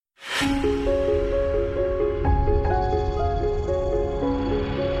Hey,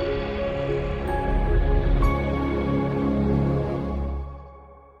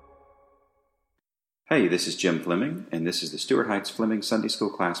 this is Jim Fleming, and this is the Stuart Heights Fleming Sunday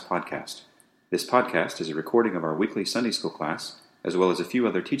School Class podcast. This podcast is a recording of our weekly Sunday School class, as well as a few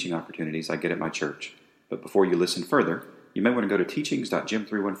other teaching opportunities I get at my church. But before you listen further, you may want to go to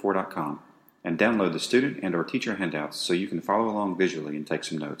teachings.jim314.com and download the student and or teacher handouts so you can follow along visually and take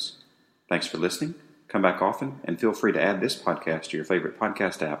some notes. Thanks for listening. Come back often, and feel free to add this podcast to your favorite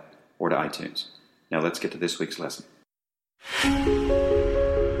podcast app or to iTunes. Now let's get to this week's lesson.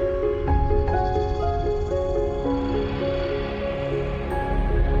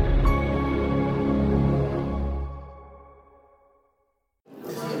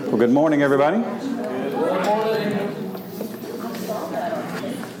 Well, good morning, everybody.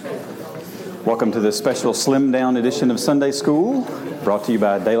 Welcome to this special slimmed-down edition of Sunday School, brought to you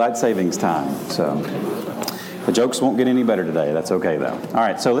by Daylight Savings Time. So, the jokes won't get any better today. That's okay, though. All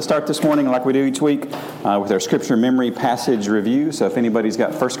right, so let's start this morning, like we do each week, with our Scripture Memory Passage Review. So, if anybody's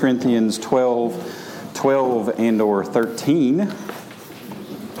got 1 Corinthians 12 and or 13...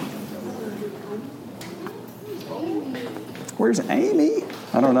 Where's Amy?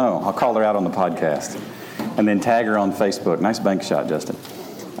 I don't know. I'll call her out on the podcast and then tag her on Facebook. Nice bank shot, Justin.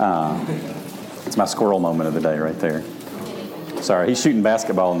 It's my squirrel moment of the day right there. Sorry, he's shooting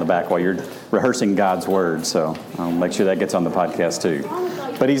basketball in the back while you're rehearsing God's Word, so I'll make sure that gets on the podcast too.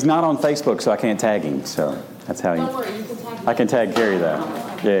 But he's not on Facebook, so I can't tag him. So that's how I can tag Carrie, though.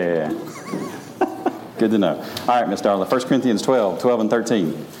 Yeah. Good to know. All right, Miss Darla, 1 Corinthians 12 and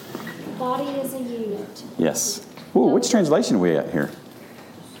 13. Body is a unit. Yes. Ooh, which translation are we at here?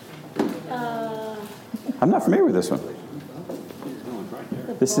 I'm not familiar with this one.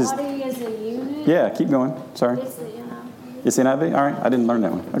 This body is a unit? Yeah, keep going. Sorry. It's the NIV. It's NIV? All right, I didn't learn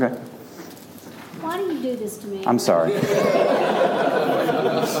that one. Okay. Why do you do this to me? I'm sorry.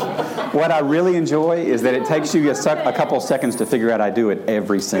 What I really enjoy is that it takes you a couple seconds to figure out I do it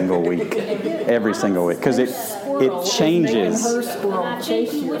every single week. Every single week. Because it changes.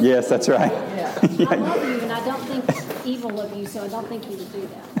 Yes, that's right. I love you, and I don't think evil of you, so I don't think you would do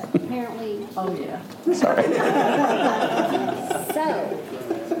that. But apparently... Oh, yeah. Sorry. So...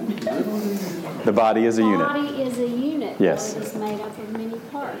 The body is a unit. The body is a unit. Yes. It is made up of many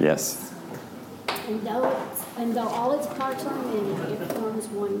parts. Yes. And though all its parts are many, it forms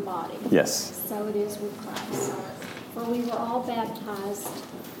one body. Yes. So it is with Christ. For we were all baptized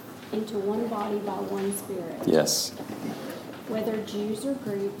into one body by one Spirit. Yes. Whether Jews or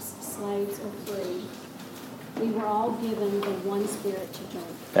Greeks, slaves or free, we were all given the one Spirit to drink.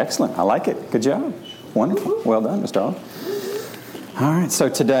 Excellent. I like it. Good job. Wonderful. Well done, Mr. All. All right. So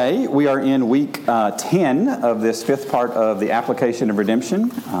today we are in week 10 of this fifth part of the application of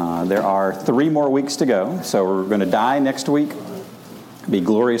redemption. There are 3 more weeks to go. So we're going to die next week, be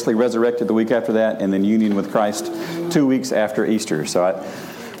gloriously resurrected the week after that, and then union with Christ 2 weeks after Easter. So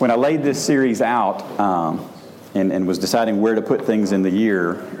when I laid this series out, and was deciding where to put things in the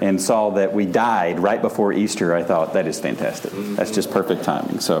year and saw that we died right before Easter, I thought, that is fantastic. That's just perfect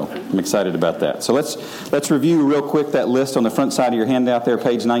timing. So I'm excited about that. So let's review real quick that list on the front side of your handout there,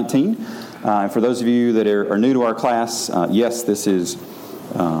 page 19. And for those of you that are new to our class, yes, this is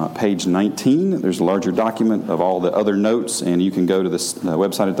page 19. There's a larger document of all the other notes, and you can go to the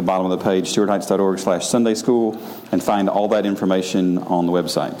website at the bottom of the page, stuartheights.org/Sunday School, and find all that information on the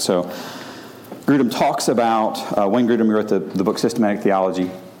website. So Grudem talks about, Wayne Grudem wrote the book Systematic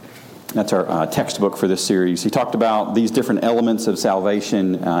Theology. That's our textbook for this series. He talked about these different elements of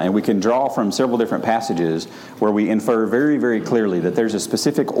salvation, and we can draw from several different passages where we infer very, very clearly that there's a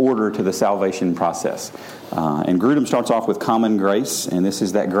specific order to the salvation process. And Grudem starts off with common grace, and this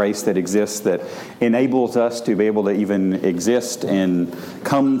is that grace that exists that enables us to be able to even exist and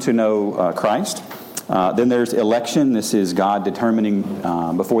come to know Christ. Then there's election. This is God determining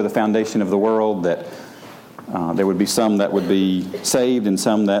before the foundation of the world that there would be some that would be saved and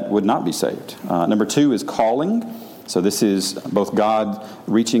some that would not be saved. Number 2 is calling. So this is both God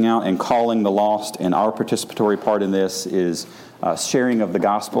reaching out and calling the lost, and our participatory part in this is sharing of the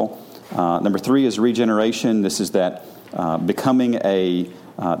gospel. Number 3 is regeneration. This is that becoming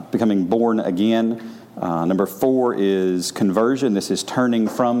born again. Number 4 is conversion. This is turning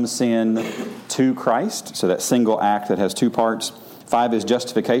from sin to Christ. So that single act that has 2 parts. 5 is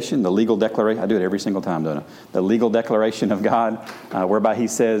justification, the legal declaration. I do it every single time, don't I? The legal declaration of God, whereby He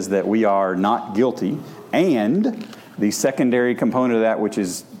says that we are not guilty. And the secondary component of that, which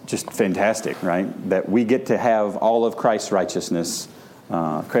is just fantastic, right? That we get to have all of Christ's righteousness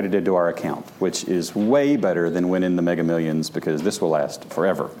credited to our account, which is way better than winning the Mega Millions because this will last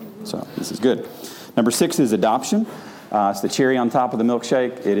forever. So this is good. Number 6 is adoption. It's the cherry on top of the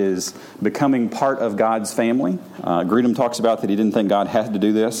milkshake. It is becoming part of God's family. Grudem talks about that he didn't think God had to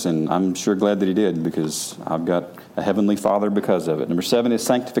do this, and I'm sure glad that he did because I've got a heavenly Father because of it. Number 7 is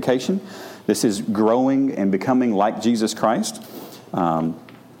sanctification. This is growing and becoming like Jesus Christ.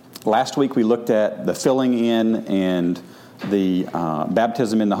 Last week we looked at the filling in and the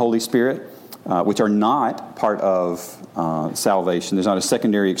baptism in the Holy Spirit, which are not part of salvation. There's not a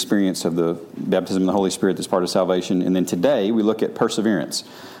secondary experience of the baptism in the Holy Spirit that's part of salvation. And then today we look at perseverance.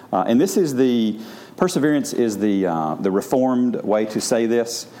 And this is perseverance is the Reformed way to say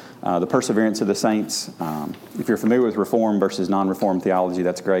this. The perseverance of the saints. If you're familiar with Reformed versus non-Reformed theology,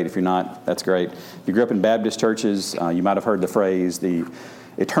 that's great. If you're not, that's great. If you grew up in Baptist churches, you might have heard the phrase, the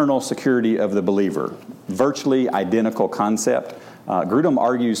eternal security of the believer. Virtually identical concept. Grudem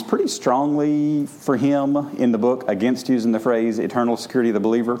argues pretty strongly for him in the book against using the phrase eternal security of the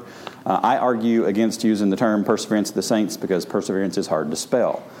believer. I argue against using the term perseverance of the saints because perseverance is hard to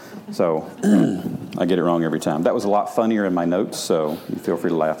spell. So I get it wrong every time. That was a lot funnier in my notes, so you feel free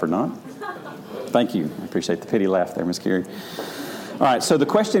to laugh or not. Thank you. I appreciate the pity laugh there, Miss Carey. All right, so the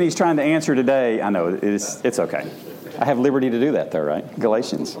question he's trying to answer today, I know, it's okay. I have liberty to do that, though, right?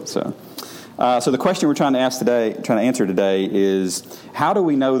 Galatians. So the question we're trying to answer today is, how do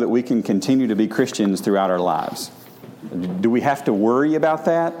we know that we can continue to be Christians throughout our lives? Do we have to worry about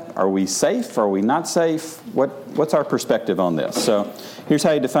that? Are we safe? Are we not safe? What's our perspective on this? So here's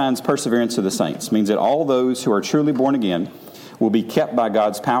how he defines perseverance of the saints. It means that all those who are truly born again will be kept by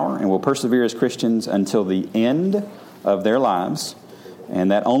God's power and will persevere as Christians until the end of their lives,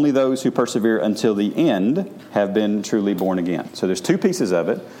 and that only those who persevere until the end have been truly born again. So there's two pieces of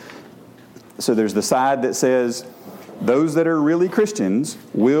it. So there's the side that says those that are really Christians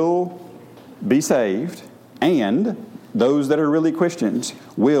will be saved, and those that are really Christians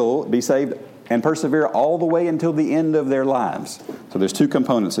will be saved and persevere all the way until the end of their lives. So there's two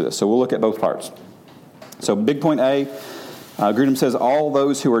components to this. So we'll look at both parts. So big point A, Grudem says all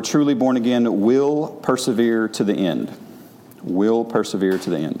those who are truly born again will persevere to the end. Will persevere to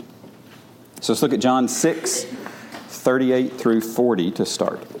the end. So let's look at John 6, 38 through 40 to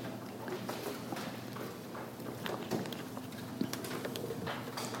start.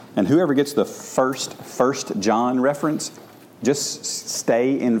 And whoever gets the first John reference, just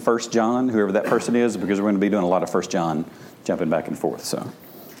stay in 1 John, whoever that person is, because we're going to be doing a lot of 1 John, jumping back and forth. So,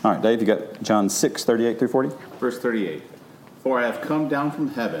 all right, Dave, you got John 6, 38 through 40? Verse 38. For I have come down from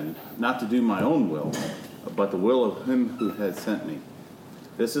heaven, not to do my own will, but the will of him who has sent me.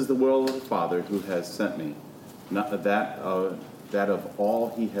 This is the will of the Father who has sent me, not that of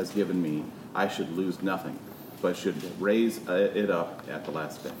all he has given me, I should lose nothing, but should raise it up at the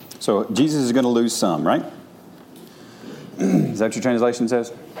last day. So Jesus is going to lose some, right? Is that what your translation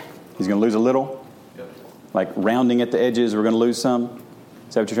says? He's going to lose a little? Yep. Like rounding at the edges, we're going to lose some?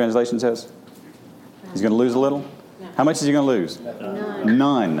 Is that what your translation says? He's going to lose a little? How much is he going to lose?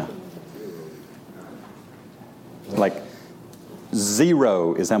 None. Like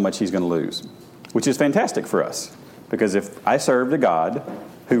 0 is how much he's going to lose, which is fantastic for us. Because if I served a God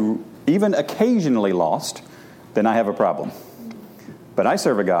who even occasionally lost, then I have a problem. But I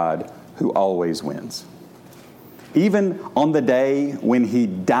serve a God who always wins. Even on the day when he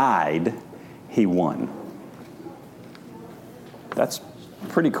died, he won. That's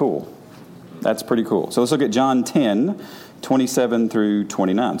pretty cool. That's pretty cool. So let's look at John 10, 27 through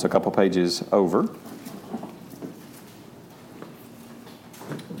 29. So a couple pages over.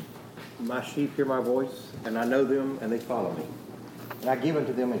 My sheep hear my voice, and I know them, and they follow me. And I give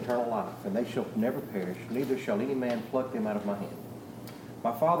unto them eternal life, and they shall never perish, neither shall any man pluck them out of my hand.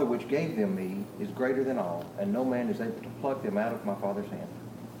 My Father which gave them me is greater than all, and no man is able to pluck them out of my Father's hand.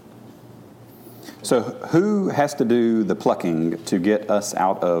 So who has to do the plucking to get us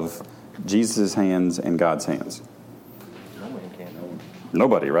out of Jesus' hands and God's hands? No man can.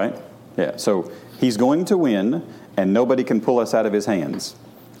 Nobody, right? Yeah, so he's going to win, and nobody can pull us out of his hands.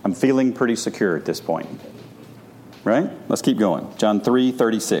 I'm feeling pretty secure at this point. Right? Let's keep going. John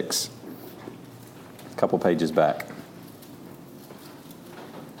 3:36. A couple pages back.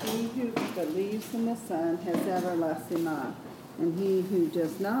 He who believes in the Son has everlasting life, and he who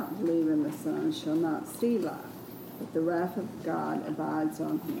does not believe in the Son shall not see life, but the wrath of God abides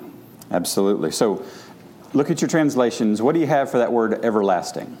on him. Absolutely. So look at your translations. What do you have for that word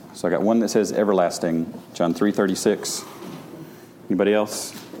everlasting? So I got one that says everlasting, John 3:36. Anybody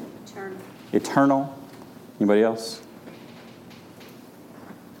else? Eternal. Eternal. Anybody else?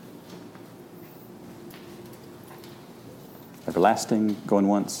 Like a everlasting going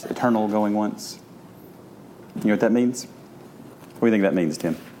once, eternal going once. You know what that means? What do you think that means,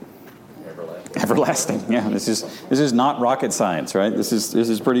 Tim? Everlasting. Yeah, this is not rocket science, right? This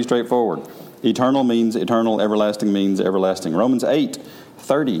is pretty straightforward. Eternal means eternal. Everlasting means everlasting. Romans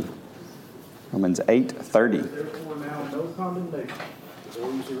 8:30. Romans 8:30. Therefore now no condemnation to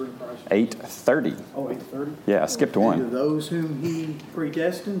those who are in Christ. 8:30. Oh, 8:30. Yeah, I skipped To one. those whom he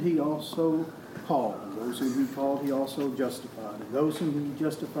predestined, he also called. And those whom he called, he also justified. And those whom he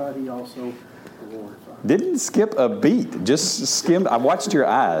justified, he also glorified. Didn't skip a beat. Just skimmed. I watched your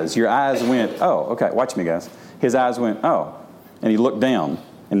eyes. Your eyes went, oh, okay. Watch me, guys. His eyes went, oh. And he looked down.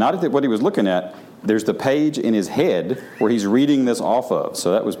 And not at what he was looking at. There's the page in his head where he's reading this off of.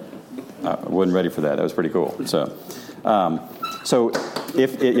 So that was, I wasn't ready for that. That was pretty cool. So that's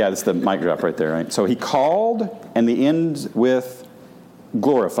the mic drop right there, right? So he called, and the ends with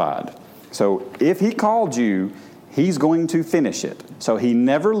glorified. So if he called you, he's going to finish it. So he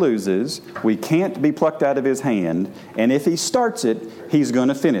never loses. We can't be plucked out of his hand. And if he starts it, he's going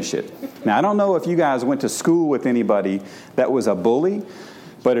to finish it. Now, I don't know if you guys went to school with anybody that was a bully,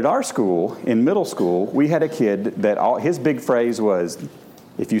 but at our school, in middle school, we had a kid that his big phrase was,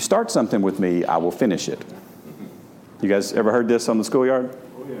 if you start something with me, I will finish it. You guys ever heard this on the schoolyard?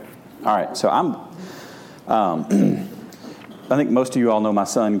 Oh, yeah. All right, so I think most of you all know my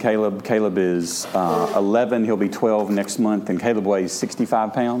son, Caleb. Caleb is 11. He'll be 12 next month, and Caleb weighs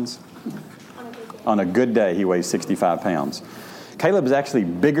 65 pounds. On a good day, he weighs 65 pounds. Caleb is actually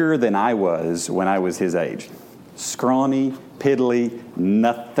bigger than I was when I was his age. Scrawny, piddly,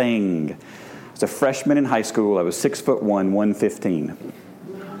 nothing. As a freshman in high school, I was 6'1", 115.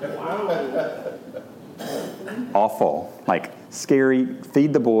 Awful. Like, scary.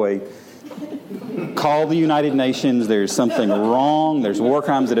 Feed the boy. Call the United Nations. There's something wrong. There's war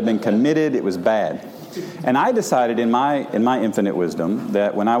crimes that have been committed. It was bad. And I decided in my infinite wisdom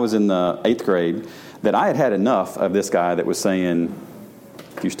that when I was in the 8th grade that I had had enough of this guy that was saying,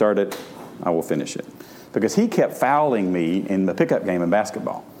 if you start it, I will finish it. Because he kept fouling me in the pickup game in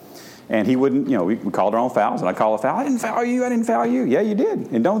basketball. And he wouldn't, we called our own fouls, and I'd call a foul. I didn't foul you. Yeah, you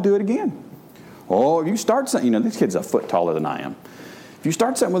did. And don't do it again. Oh, if you start something, this kid's a foot taller than I am. If you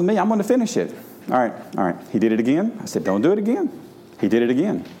start something with me, I'm going to finish it. All right. He did it again. I said, don't do it again. He did it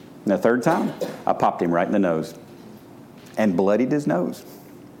again. And the third time, I popped him right in the nose and bloodied his nose.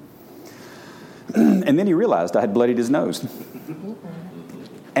 And then he realized I had bloodied his nose.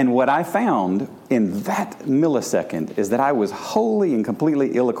 And what I found in that millisecond is that I was wholly and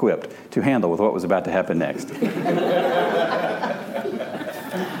completely ill-equipped to handle with what was about to happen next.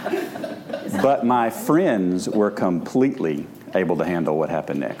 But my friends were completely able to handle what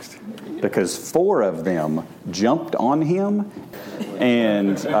happened next, because 4 of them jumped on him,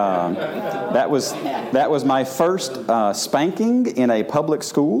 and that was my first spanking in a public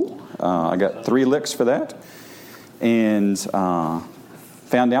school. I got 3 licks for that, and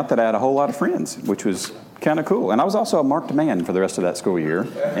found out that I had a whole lot of friends, which was kind of cool. And I was also a marked man for the rest of that school year,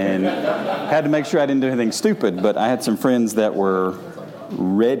 and had to make sure I didn't do anything stupid, but I had some friends that were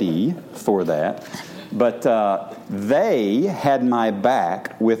ready for that. But they had my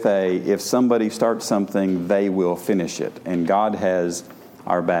back with if somebody starts something, they will finish it. And God has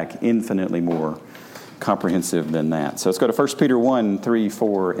our back infinitely more comprehensive than that. So let's go to 1 Peter 1, 3,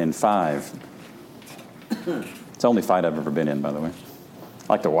 4, and 5. It's the only fight I've ever been in, by the way.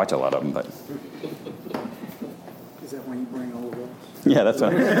 I like to watch a lot of them, but... Is that when you bring all of us? Yeah, that's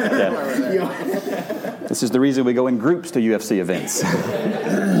right. Yeah. This is the reason we go in groups to UFC events.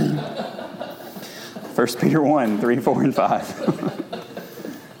 1 Peter 1, 3, 4, and 5.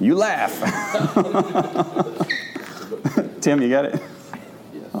 You laugh. Tim, you got it?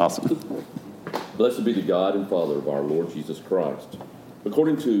 Yes. Awesome. Blessed be the God and Father of our Lord Jesus Christ.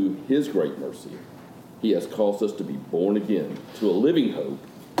 According to his great mercy, he has caused us to be born again to a living hope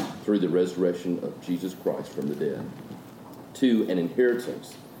through the resurrection of Jesus Christ from the dead, to an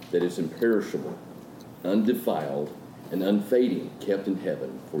inheritance that is imperishable, undefiled, and unfading, kept in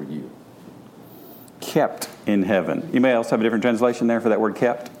heaven for you. Kept in heaven. Anybody else have a different translation there for that word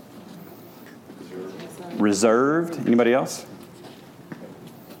kept? Reserved. Anybody else?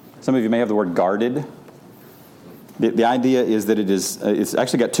 Some of you may have the word guarded. The idea is that it's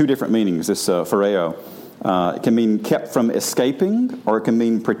actually got 2 different meanings, this phoreo. It can mean kept from escaping, or it can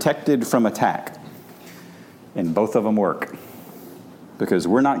mean protected from attack. And both of them work, because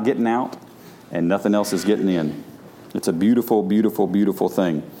we're not getting out and nothing else is getting in. It's a beautiful, beautiful, beautiful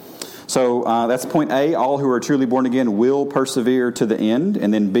thing. So that's point A. All who are truly born again will persevere to the end.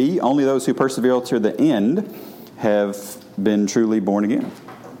 And then B, only those who persevere to the end have been truly born again.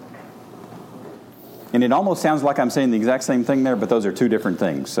 And it almost sounds like I'm saying the exact same thing there, but those are two different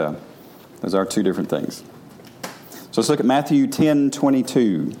things. So those are two different things. So let's look at Matthew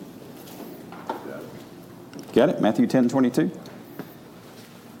 10:22. Got it? Matthew 10:22.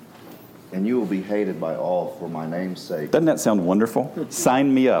 And you will be hated by all for my name's sake. Doesn't that sound wonderful?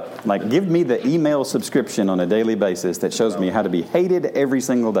 Sign me up. Like, give me the email subscription on a daily basis that shows me how to be hated every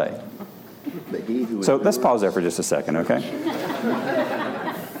single day. But he who So let's endures- pause there for just a second, okay?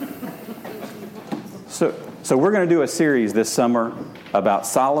 So we're going to do a series this summer about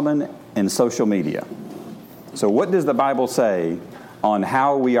Solomon and social media. So what does the Bible say on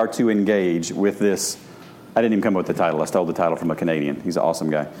how we are to engage with this? I didn't even come up with the title. I stole the title from a Canadian. He's an awesome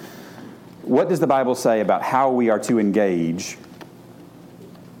guy. What does the Bible say about how we are to engage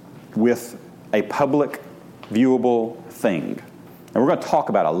with a public, viewable thing? And we're going to talk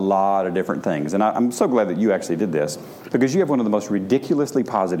about a lot of different things. And I'm so glad that you actually did this, because you have one of the most ridiculously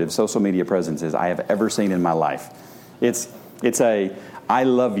positive social media presences I have ever seen in my life. It's a, I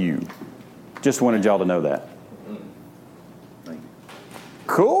love you. Just wanted y'all to know that.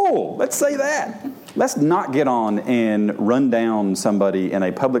 Cool. Let's say that. Let's not get on and run down somebody in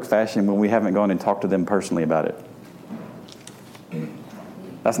a public fashion when we haven't gone and talked to them personally about it.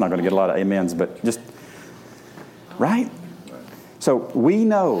 That's not going to get a lot of amens, but just, right? So we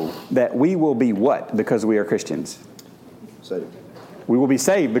know that we will be what because we are Christians? Saved. We will be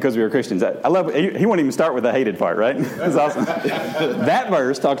saved because we are Christians. I love it. He won't even start with the hated part, right? That's awesome. That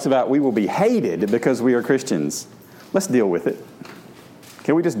verse talks about we will be hated because we are Christians. Let's deal with it.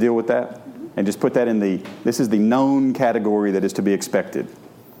 Can we just deal with that? And just put that in this is the known category that is to be expected.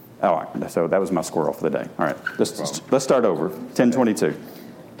 All right, so that was my squirrel for the day. All right, let's start over. 10:22.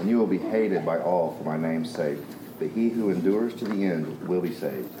 And you will be hated by all for my name's sake. But he who endures to the end will be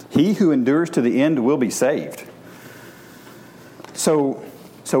saved. He who endures to the end will be saved. So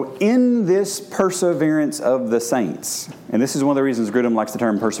in this perseverance of the saints, and this is one of the reasons Grudem likes the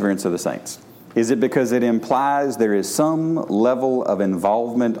term perseverance of the saints, is it because it implies there is some level of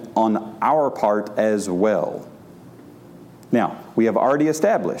involvement on our part as well. Now, we have already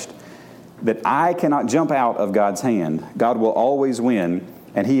established that I cannot jump out of God's hand. God will always win,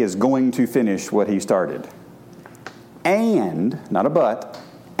 and He is going to finish what He started. And, not a but,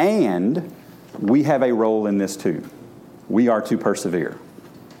 and we have a role in this too. We are to persevere.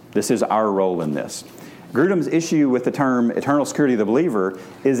 This is our role in this. Grudem's issue with the term eternal security of the believer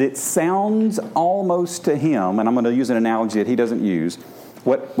is it sounds almost to him, and I'm going to use an analogy that he doesn't use.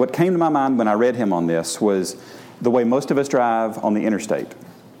 What came to my mind when I read him on this was the way most of us drive on the interstate.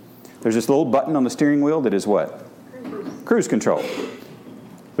 There's this little button on the steering wheel that is what? Cruise control.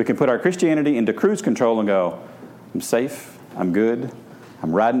 We can put our Christianity into cruise control and go, I'm safe, I'm good,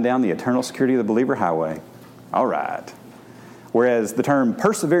 I'm riding down the eternal security of the believer highway. All right. Whereas the term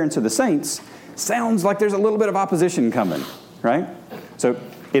perseverance of the saints sounds like there's a little bit of opposition coming, right? So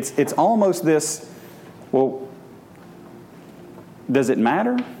it's almost this, well, does it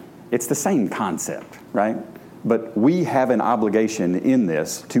matter? It's the same concept, right? But we have an obligation in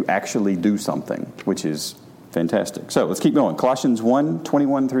this to actually do something, which is fantastic. So let's keep going. Colossians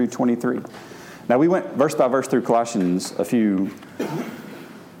 1:21 through 23. Now we went verse by verse through Colossians a few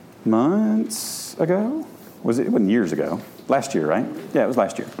months ago. It wasn't years ago. Last year, right? Yeah, it was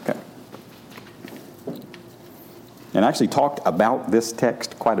last year. Okay. And I actually talked about this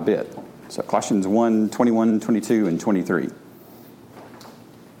text quite a bit. So Colossians 1:21, 22, and 23.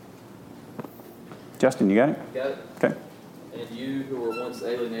 Justin, you got it? Got it. Okay. And you who were once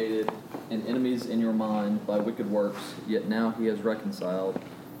alienated and enemies in your mind by wicked works, yet now He has reconciled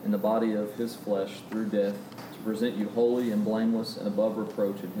in the body of His flesh through death to present you holy and blameless and above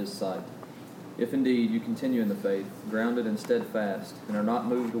reproach in His sight. If indeed you continue in the faith, grounded and steadfast, and are not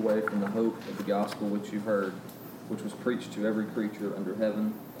moved away from the hope of the gospel which you heard, which was preached to every creature under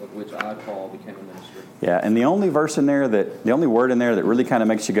heaven, of which I, Paul, became a minister. Yeah, and the only word in there that really kind of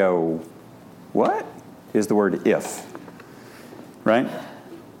makes you go, what? Is the word if. Right?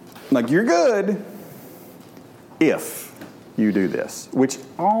 Like, you're good if you do this, which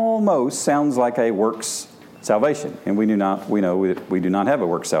almost sounds like a works salvation. And we know we do not have a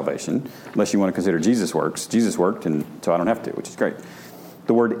works salvation, unless you want to consider Jesus works. Jesus worked, and so I don't have to, which is great.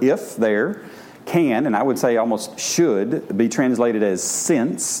 The word if there can, and I would say almost should, be translated as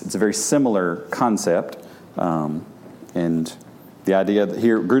since. It's a very similar concept. And the idea that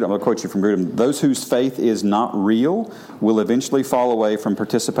here, Grudem, I'm going to quote you from Grudem, those whose faith is not real will eventually fall away from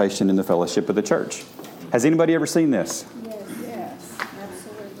participation in the fellowship of the church. Has anybody ever seen this? Yes,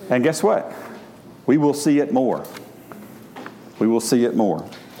 absolutely. And guess what? We will see it more. We will see it more.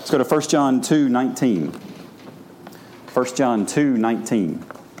 Let's go to 1 John 2:19. 1 John 2:19.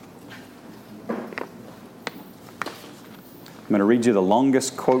 going to read you the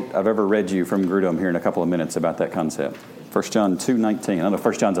longest quote I've ever read you from Grudem here in a couple of minutes about that concept. 1 John 2:19. I know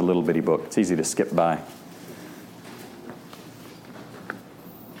 1 John's a little bitty book. It's easy to skip by.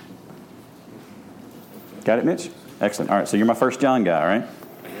 Got it, Mitch? Excellent. All right, so you're my 1 John guy, all right?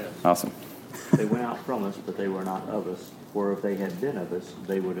 Yes. Awesome. They went out from us, but they were not of us. For if they had been of us,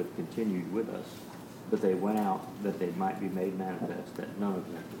 they would have continued with us. But they went out that they might be made manifest, that none of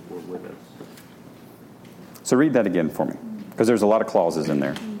them were with us. So read that again for me, because there's a lot of clauses in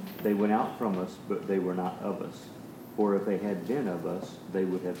there. They went out from us, but they were not of us. For if they had been of us, they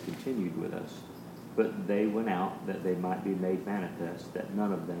would have continued with us. But they went out that they might be made manifest, that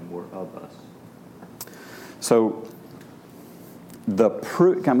none of them were of us. So the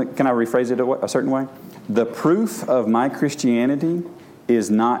proof, can I rephrase it a certain way? The proof of my Christianity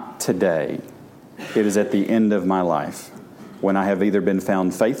is not today. It is at the end of my life, when I have either been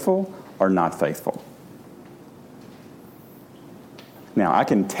found faithful or not faithful. Now, I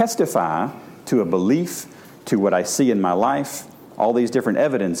can testify to a belief, to what I see in my life, all these different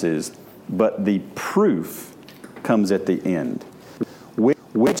evidences, but the proof comes at the end.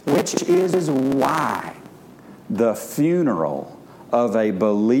 Which is why the funeral of a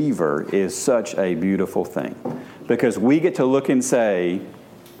believer is such a beautiful thing. Because we get to look and say,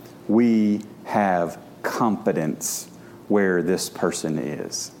 we have confidence where this person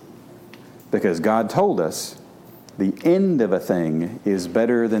is. Because God told us the end of a thing is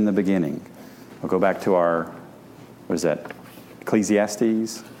better than the beginning. We'll go back to our, what is that,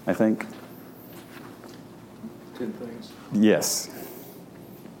 Ecclesiastes, I think? 10 things. Yes.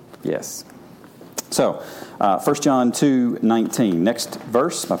 Yes. So, 1 John 2:19. Next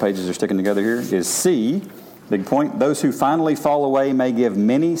verse, my pages are sticking together here, is C, big point. Those who finally fall away may give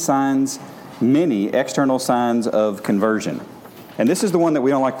many external signs of conversion. And this is the one that we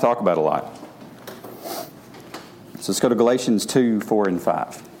don't like to talk about a lot. So let's go to Galatians 2:4 and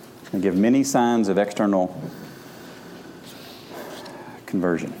 5. And give many signs of external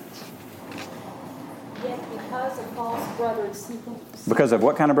conversion. Yet because of false brothers Because of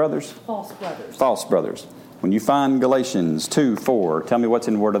what kind of brothers? false brothers. False brothers. When you find Galatians 2:4, tell me what's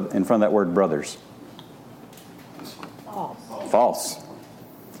in front of that word brothers. False. False.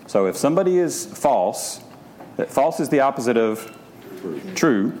 So if somebody is false, that false is the opposite of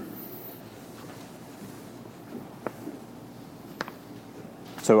true.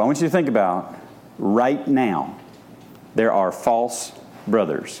 So I want you to think about right now, there are false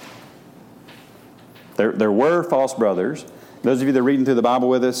brothers. There were false brothers. Those of you that are reading through the Bible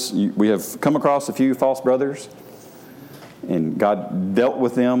with us, we have come across a few false brothers. And God dealt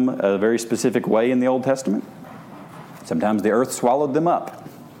with them a very specific way in the Old Testament. Sometimes the earth swallowed them up.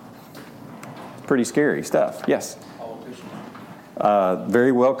 Pretty scary stuff. Yes?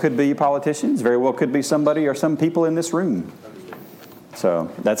 Very well could be politicians. Very well could be somebody or some people in this room.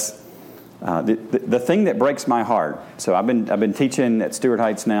 So that's the thing that breaks my heart. So I've been teaching at Stewart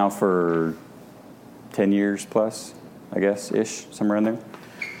Heights now for 10 years plus, I guess, ish, somewhere in there.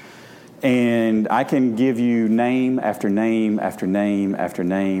 And I can give you name after name after name after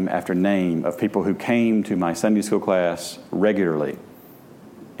name after name of people who came to my Sunday school class regularly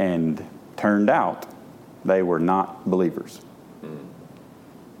and turned out they were not believers.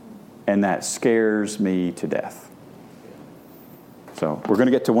 And that scares me to death. So we're going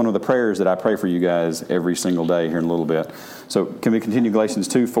to get to one of the prayers that I pray for you guys every single day here in a little bit. So can we continue Galatians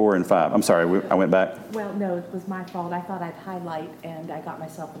 2, 4, and 5? I'm sorry, I went back. Well, no, it was my fault. I thought I'd highlight, and I got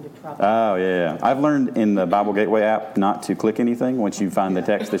myself into trouble. Oh, yeah. I've learned in the Bible Gateway app not to click anything once you find the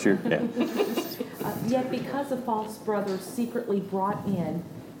text that you're... Yeah. Yet because of false brothers secretly brought in,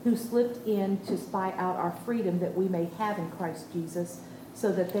 who slipped in to spy out our freedom that we may have in Christ Jesus,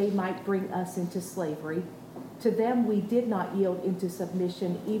 so that they might bring us into slavery. To them we did not yield into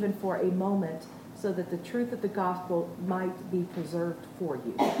submission even for a moment, so that the truth of the gospel might be preserved for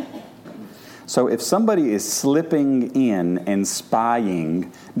you. So if somebody is slipping in and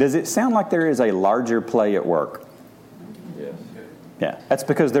spying, does it sound like there is a larger play at work? Yes. Yeah, that's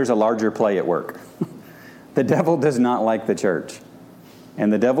because there's a larger play at work. The devil does not like the church.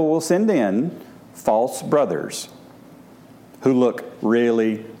 And the devil will send in false brothers who look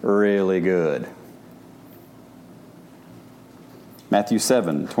really, really good. Matthew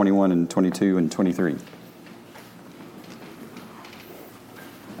 7, 21 and 22 and 23.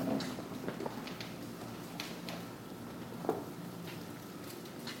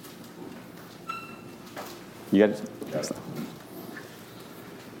 You got it? Excellent.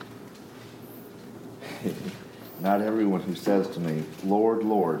 Not everyone who says to me, Lord,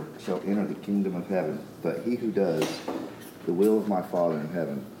 Lord, shall enter the kingdom of heaven, but he who does the will of my Father in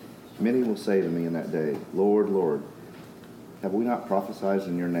heaven. Many will say to me in that day, Lord, Lord, Have we not prophesied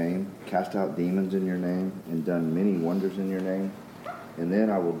in your name, cast out demons in your name, and done many wonders in your name? And then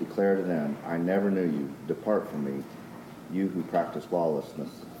I will declare to them, I never knew you. Depart from me, you who practice lawlessness.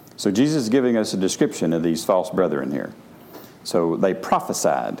 So Jesus is giving us a description of these false brethren here. So they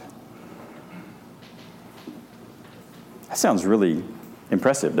prophesied. That sounds really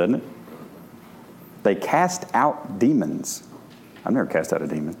impressive, doesn't it? They cast out demons. I've never cast out a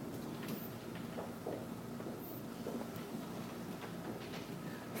demon.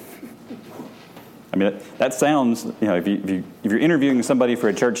 I mean, that sounds, if you're interviewing somebody for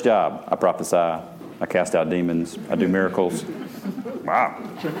a church job, I prophesy, I cast out demons, I do miracles. Wow.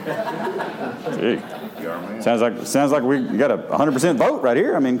 Gee. Sounds like we got a 100% vote right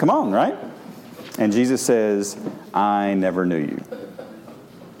here. I mean, come on, right? And Jesus says, I never knew you.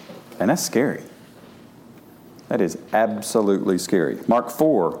 And that's scary. That is absolutely scary. Mark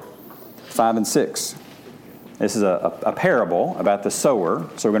 4, 5 and 6. This is a parable about the sower.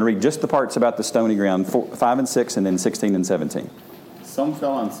 So we're going to read just the parts about the stony ground, 5 and 6, and then 16 and 17. Some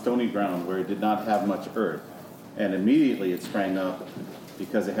fell on stony ground where it did not have much earth, and immediately it sprang up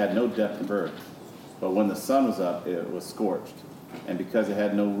because it had no depth of earth. But when the sun was up, it was scorched, and because it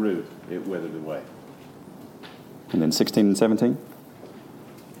had no root, it withered away. And then 16 and 17.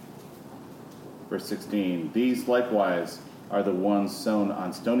 Verse 16, these likewise are the ones sown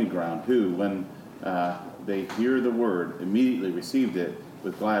on stony ground, who, when they hear the word, immediately received it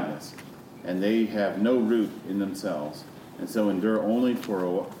with gladness, and they have no root in themselves, and so endure only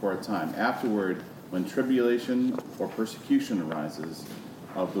for a time. Afterward, when tribulation or persecution arises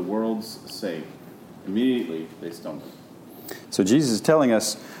of the world's sake, immediately they stumble. So Jesus is telling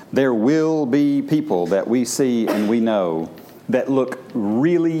us there will be people that we see and we know that look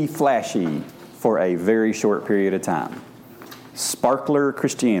really flashy for a very short period of time. Sparkler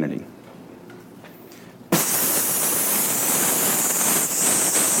Christianity.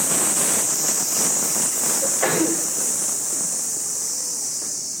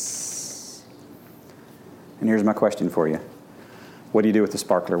 And here's my question for you. What do you do with the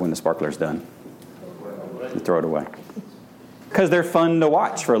sparkler when the sparkler's done? You throw it away. Because they're fun to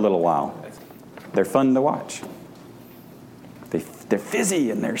watch for a little while. They're fun to watch. They're fizzy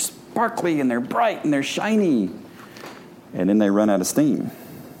and they're sparkly and they're bright and they're shiny. And then they run out of steam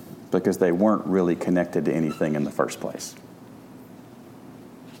because they weren't really connected to anything in the first place.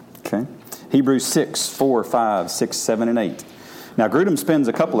 Okay? Hebrews 6, 4, 5, 6, 7, and 8. Now, Grudem spends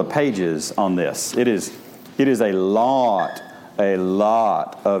a couple of pages on this. It is a lot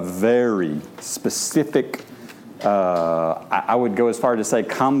of very specific, I would go as far to say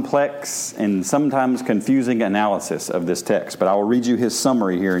complex and sometimes confusing analysis of this text. But I will read you his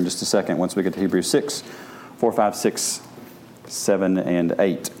summary here in just a second once we get to Hebrews 6, 4, 5, 6, 7, and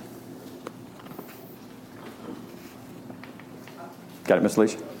 8. Got it, Miss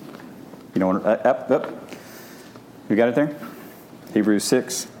Alicia? You don't want to, up. You got it there? Hebrews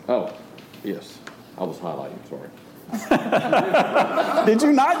 6. Oh, yes. I was highlighting, sorry. Did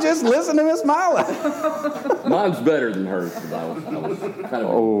you not just listen to Miss Mila? Mine's better than hers, because I was kind of...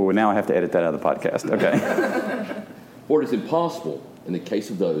 Oh, now I have to edit that out of the podcast. Okay. For it is impossible, in the case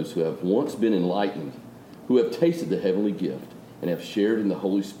of those who have once been enlightened, who have tasted the heavenly gift, and have shared in the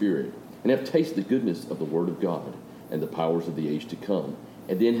Holy Spirit, and have tasted the goodness of the Word of God, and the powers of the age to come,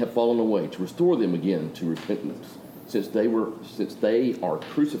 and then have fallen away, to restore them again to repentance, since they are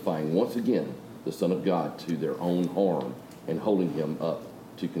crucifying once again the Son of God to their own harm, and holding him up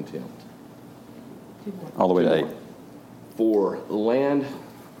to contempt. All the way to 8. For land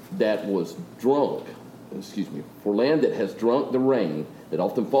that has drunk the rain that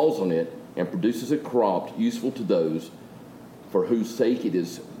often falls on it, and produces a crop useful to those for whose sake it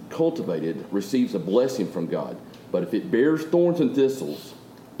is cultivated, receives a blessing from God. But if it bears thorns and thistles,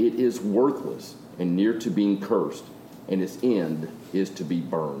 it is worthless and near to being cursed, and its end is to be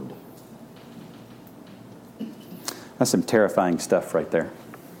burned. That's some terrifying stuff right there.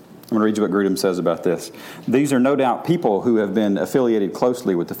 I'm going to read you what Grudem says about this. These are no doubt people who have been affiliated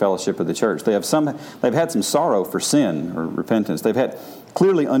closely with the fellowship of the church. They've had some sorrow for sin or repentance. They've had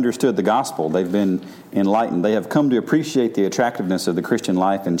clearly understood the gospel. They've been enlightened. They have come to appreciate the attractiveness of the Christian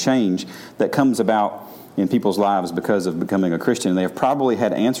life and change that comes about in people's lives because of becoming a Christian. They have probably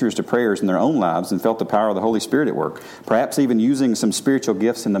had answers to prayers in their own lives and felt the power of the Holy Spirit at work, perhaps even using some spiritual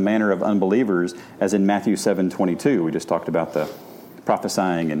gifts in the manner of unbelievers, as in Matthew 7:22. We just talked about the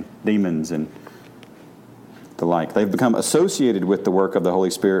prophesying and demons and the like. They've become associated with the work of the Holy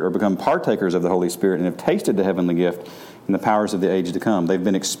Spirit or become partakers of the Holy Spirit and have tasted the heavenly gift and the powers of the age to come. They've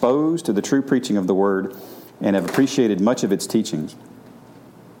been exposed to the true preaching of the Word and have appreciated much of its teachings.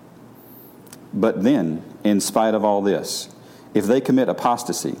 But then, in spite of all this, If they commit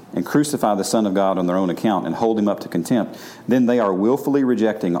apostasy and crucify the Son of God on their own account and hold him up to contempt, then they are willfully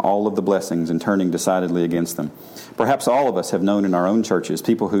rejecting all of the blessings and turning decidedly against them. Perhaps all of us have known in our own churches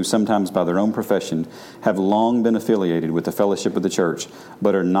people who sometimes by their own profession have long been affiliated with the fellowship of the church,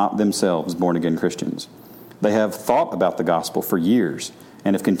 but are not themselves born-again Christians. They have thought about the gospel for years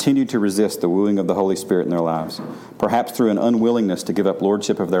and have continued to resist the wooing of the Holy Spirit in their lives, perhaps through an unwillingness to give up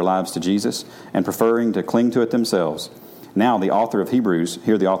lordship of their lives to Jesus and preferring to cling to it themselves. Now, the author of Hebrews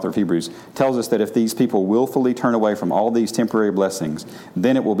tells us that if these people willfully turn away from all these temporary blessings,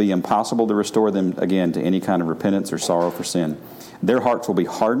 then it will be impossible to restore them again to any kind of repentance or sorrow for sin. Their hearts will be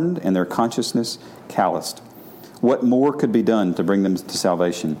hardened and their consciousness calloused. What more could be done to bring them to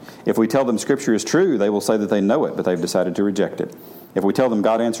salvation? If we tell them Scripture is true, they will say that they know it, but they've decided to reject it. If we tell them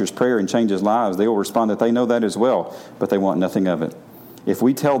God answers prayer and changes lives, they will respond that they know that as well, but they want nothing of it. If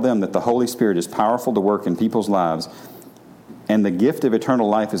we tell them that the Holy Spirit is powerful to work in people's lives, and the gift of eternal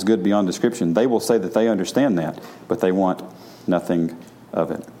life is good beyond description, they will say that they understand that, but they want nothing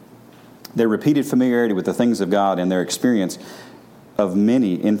of it. Their repeated familiarity with the things of God and their experience of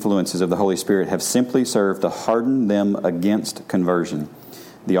many influences of the Holy Spirit have simply served to harden them against conversion.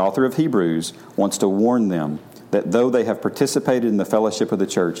 The author of Hebrews wants to warn them that though they have participated in the fellowship of the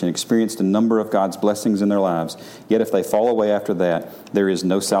church and experienced a number of God's blessings in their lives, yet if they fall away after that, there is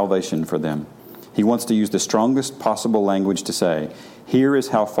no salvation for them. He wants to use the strongest possible language to say, here is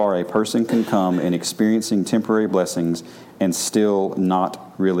how far a person can come in experiencing temporary blessings and still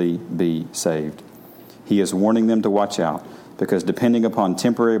not really be saved. He is warning them to watch out, because depending upon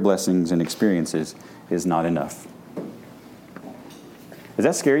temporary blessings and experiences is not enough. Does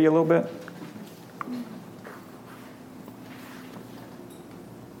that scare you a little bit?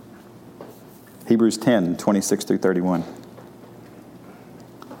 Hebrews 10, 26 through 31.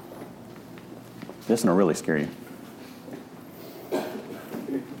 This one will really scare you.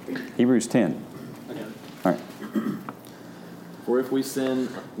 Hebrews 10. All right. For if we sin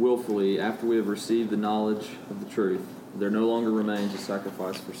willfully after we have received the knowledge of the truth, there no longer remains a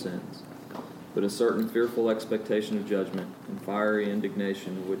sacrifice for sins, but a certain fearful expectation of judgment and fiery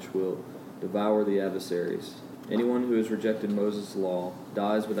indignation which will devour the adversaries. Anyone who has rejected Moses' law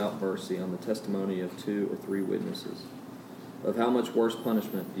dies without mercy on the testimony of 2 or 3 witnesses. Of how much worse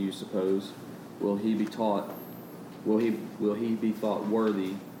punishment do you suppose will he be thought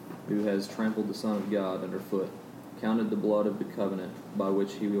worthy who has trampled the Son of God underfoot, counted the blood of the covenant by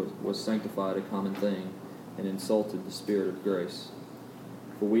which he was sanctified a common thing, and insulted the Spirit of grace?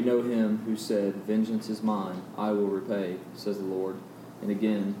 For we know him who said, vengeance is mine, I will repay, says the Lord. And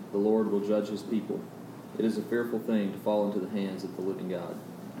again, the Lord will judge his people. It is a fearful thing to fall into the hands of the living God.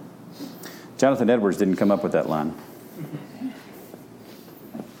 Jonathan Edwards didn't come up with that line.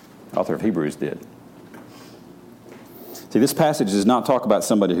 Author of Hebrews did. See, this passage does not talk about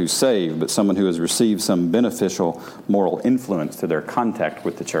somebody who's saved, but someone who has received some beneficial moral influence to their contact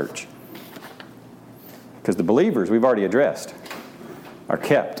with the church. Because the believers, we've already addressed, are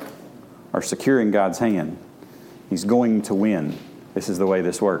kept, are secure in God's hand. He's going to win. This is the way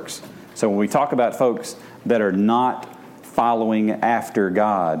this works. So when we talk about folks that are not following after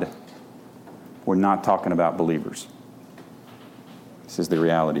God, we're not talking about believers. This is the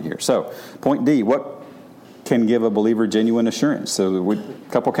reality here. So, point D, what can give a believer genuine assurance? So, a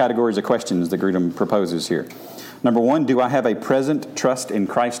couple categories of questions that Grudem proposes here. Number 1, do I have a present trust in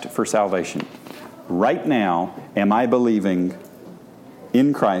Christ for salvation? Right now, am I believing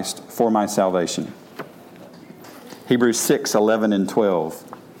in Christ for my salvation? Hebrews 6, 11 and 12.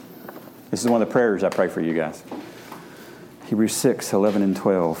 This is one of the prayers I pray for you guys. Hebrews 6, 11 and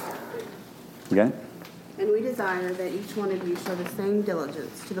 12. You got it? And we desire that each one of you show the same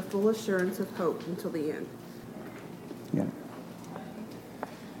diligence to the full assurance of hope until the end. Yeah.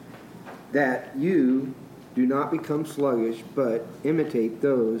 That you do not become sluggish, but imitate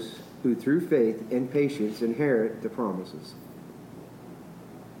those who through faith and patience inherit the promises.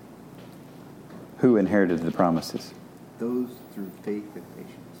 Who inherited the promises? Those through faith and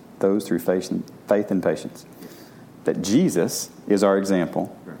patience. Those through faith and patience. That Jesus is our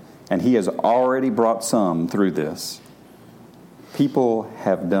example, and he has already brought some through this. People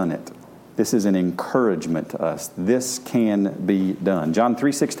have done it. This is an encouragement to us. This can be done. John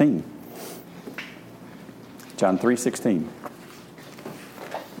 3:16. John 3:16.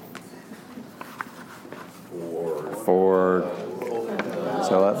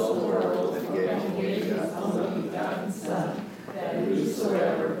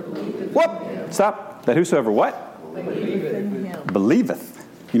 Whoop! Stop. That whosoever what? Believeth in him. Believeth.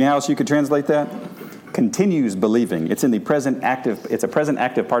 You know how else you could translate that? Continues believing. It's in the present active. It's a present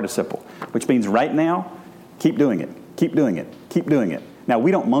active participle, which means right now, keep doing it. Keep doing it. Keep doing it. Now, we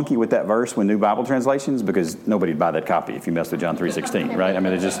don't monkey with that verse when New Bible translations because nobody'd buy that copy if you mess with John 3:16, right? I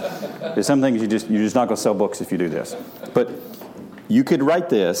mean, there's some things you're just not going to sell books if you do this. But you could write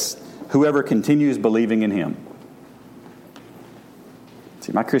this, whoever continues believing in him.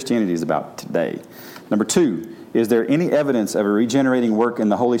 See, my Christianity is about today. Number 2, is there any evidence of a regenerating work in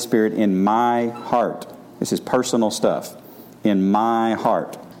the Holy Spirit in my heart? This is personal stuff. In my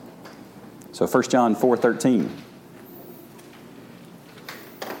heart. So 1 John 4:13.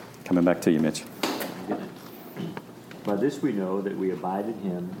 Coming back to you, Mitch. By this we know that we abide in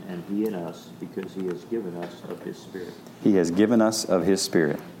him and he in us, because he has given us of his Spirit. He has given us of his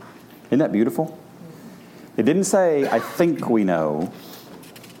Spirit. Isn't that beautiful? It didn't say, I think we know.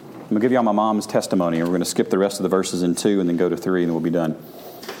 I'm going to give you all my mom's testimony, and we're going to skip the rest of the verses in 2 and then go to 3, and we'll be done.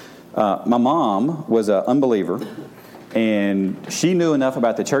 My mom was an unbeliever, and she knew enough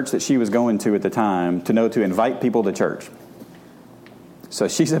about the church that she was going to at the time to know to invite people to church. So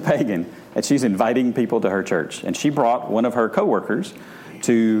she's a pagan, and she's inviting people to her church. And she brought one of her coworkers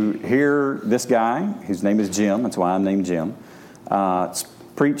to hear this guy, his name is Jim, that's why I'm named Jim,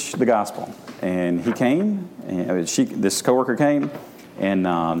 preach the gospel. And he came, and this coworker came, and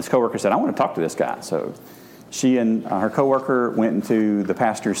this coworker said, I want to talk to this guy. So she and her coworker went into the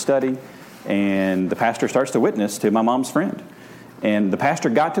pastor's study, and the pastor starts to witness to my mom's friend. And the pastor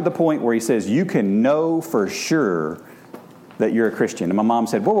got to the point where he says, you can know for sure that you're a Christian. And my mom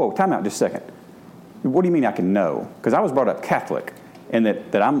said, whoa, time out just a second. What do you mean I can know? Because I was brought up Catholic, and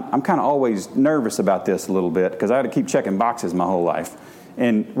that I'm kind of always nervous about this a little bit because I had to keep checking boxes my whole life.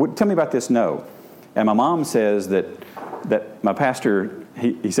 And tell me about this no. And my mom says that my pastor,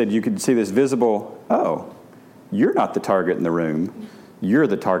 he said you could see this visible, oh, you're not the target in the room. You're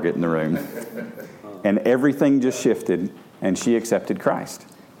the target in the room. And everything just shifted, and she accepted Christ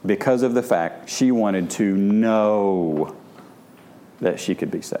because of the fact she wanted to know that she could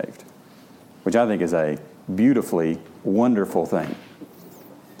be saved, which I think is a beautifully wonderful thing.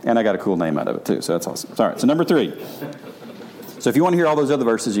 And I got a cool name out of it too, so that's awesome. All right, so number 3. So if you want to hear all those other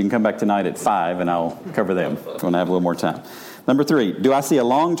verses, you can come back tonight at 5, and I'll cover them when I have a little more time. Number 3, do I see a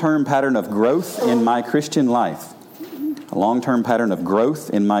long-term pattern of growth in my Christian life? A long-term pattern of growth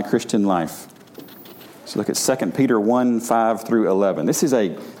in my Christian life. So look at 2 Peter 1, 5 through 11. This is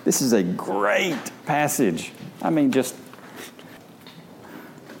a great passage. I mean,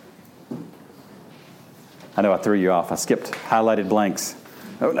 I know I threw you off. I skipped highlighted blanks.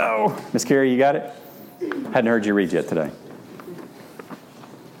 Oh no. Miss Carrie, you got it? Hadn't heard you read yet today.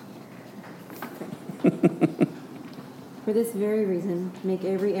 For this very reason, make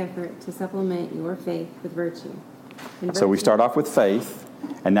every effort to supplement your faith with virtue. So we start off with faith,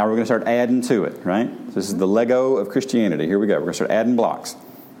 and now we're going to start adding to it, right? So this is the Lego of Christianity. Here we go. We're going to start adding blocks.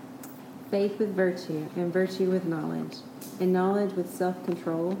 Faith with virtue, and virtue with knowledge, and knowledge with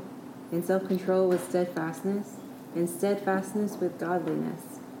self-control, and self-control with steadfastness, and steadfastness with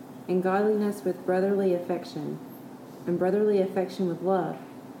godliness, and godliness with brotherly affection, and brotherly affection with love.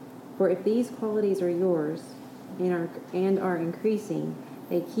 For if these qualities are yours and are increasing,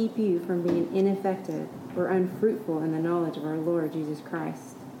 they keep you from being ineffective or unfruitful in the knowledge of our Lord Jesus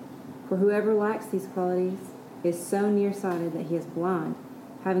Christ. For whoever lacks these qualities is so nearsighted that he is blind,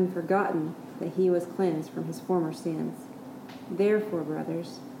 having forgotten that he was cleansed from his former sins. Therefore,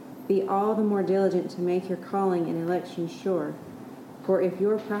 brothers, be all the more diligent to make your calling and election sure. For if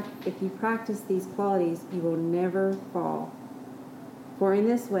you practice these qualities, you will never fall. For in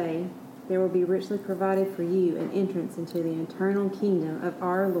this way there will be richly provided for you an entrance into the eternal kingdom of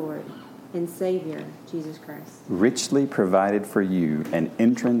our Lord and Savior, Jesus Christ. Richly provided for you an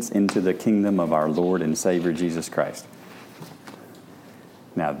entrance into the kingdom of our Lord and Savior, Jesus Christ.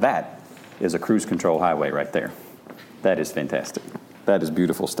 Now that is a cruise control highway right there. That is fantastic. That is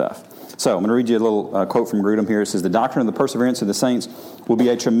beautiful stuff. So I'm going to read you a little quote from Grudem here. It says, the doctrine of the perseverance of the saints will be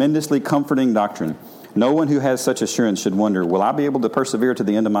a tremendously comforting doctrine. No one who has such assurance should wonder, will I be able to persevere to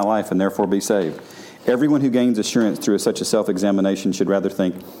the end of my life and therefore be saved? Everyone who gains assurance through such a self-examination should rather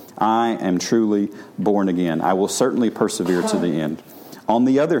think, I am truly born again. I will certainly persevere to the end. On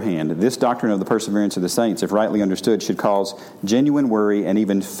the other hand, this doctrine of the perseverance of the saints, if rightly understood, should cause genuine worry and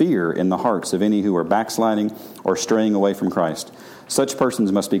even fear in the hearts of any who are backsliding or straying away from Christ. Such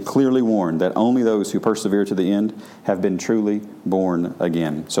persons must be clearly warned that only those who persevere to the end have been truly born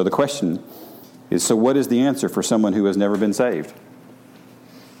again. So the question is, so what is the answer for someone who has never been saved?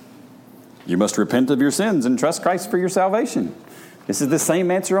 You must repent of your sins and trust Christ for your salvation. This is the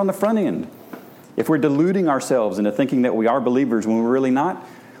same answer on the front end. If we're deluding ourselves into thinking that we are believers when we're really not,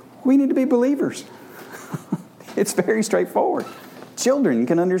 we need to be believers. It's very straightforward. Children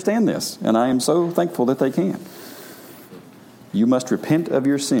can understand this, and I am so thankful that they can. You must repent of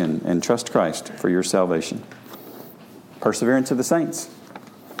your sin and trust Christ for your salvation. Perseverance of the saints.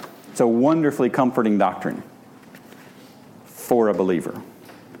 It's a wonderfully comforting doctrine for a believer.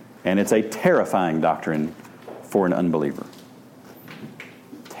 And it's a terrifying doctrine for an unbeliever.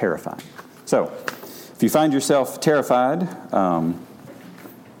 Terrifying. So, if you find yourself terrified, I'm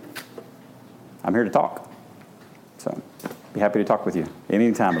here to talk. So, be happy to talk with you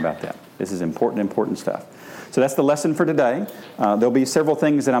anytime about that. This is important stuff. So that's the lesson for today. There'll be several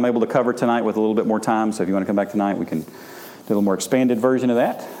things that I'm able to cover tonight with a little bit more time. So if you want to come back tonight, we can do a little more expanded version of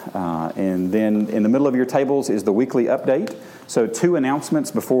that. And then in the middle of your tables is the weekly update. So 2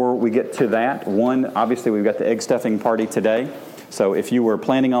 announcements before we get to that. One, obviously we've got the egg stuffing party today. So if you were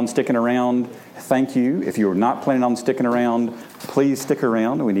planning on sticking around, thank you. If you were not planning on sticking around, please stick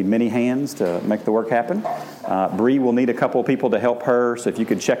around. We need many hands to make the work happen. Bree will need a couple of people to help her, so if you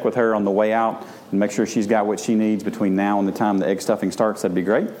could check with her on the way out and make sure she's got what she needs between now and the time the egg stuffing starts, that'd be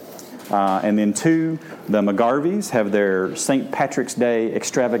great. And then 2, the McGarveys have their St. Patrick's Day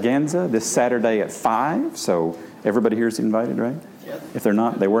extravaganza this Saturday at 5. So everybody here is invited, right? Yes. If they're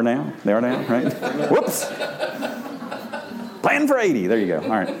not, they were now. They are now, right? Whoops. Plan for 80. There you go. All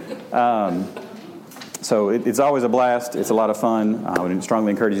right. So it's always a blast. It's a lot of fun. I would strongly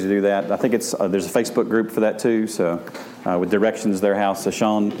encourage you to do that. I think there's a Facebook group for that too. So with directions to their house, so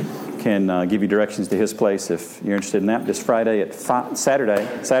Sean can give you directions to his place if you're interested in that. This Friday at Saturday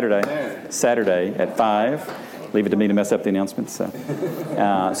at 5. Leave it to me to mess up the announcements. So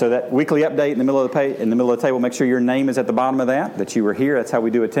that weekly update in the middle of the table. Make sure your name is at the bottom of that you were here. That's how we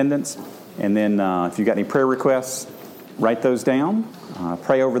do attendance. And then if you've got any prayer requests, write those down.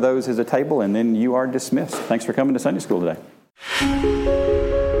 Pray over those as a table, and then you are dismissed. Thanks for coming to Sunday school today.